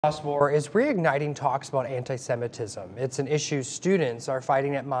War is reigniting talks about anti-Semitism. It's an issue students are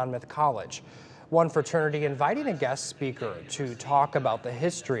fighting at Monmouth College. One fraternity inviting a guest speaker to talk about the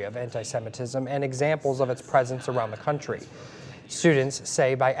history of anti-Semitism and examples of its presence around the country. Students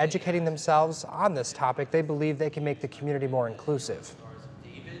say by educating themselves on this topic, they believe they can make the community more inclusive.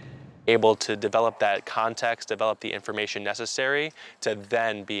 Able to develop that context, develop the information necessary to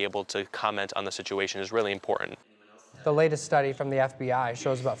then be able to comment on the situation is really important. The latest study from the FBI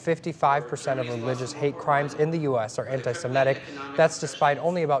shows about 55% of religious hate crimes in the U.S. are anti-Semitic. That's despite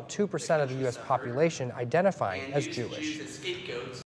only about 2% of the U.S. population identifying as Jewish.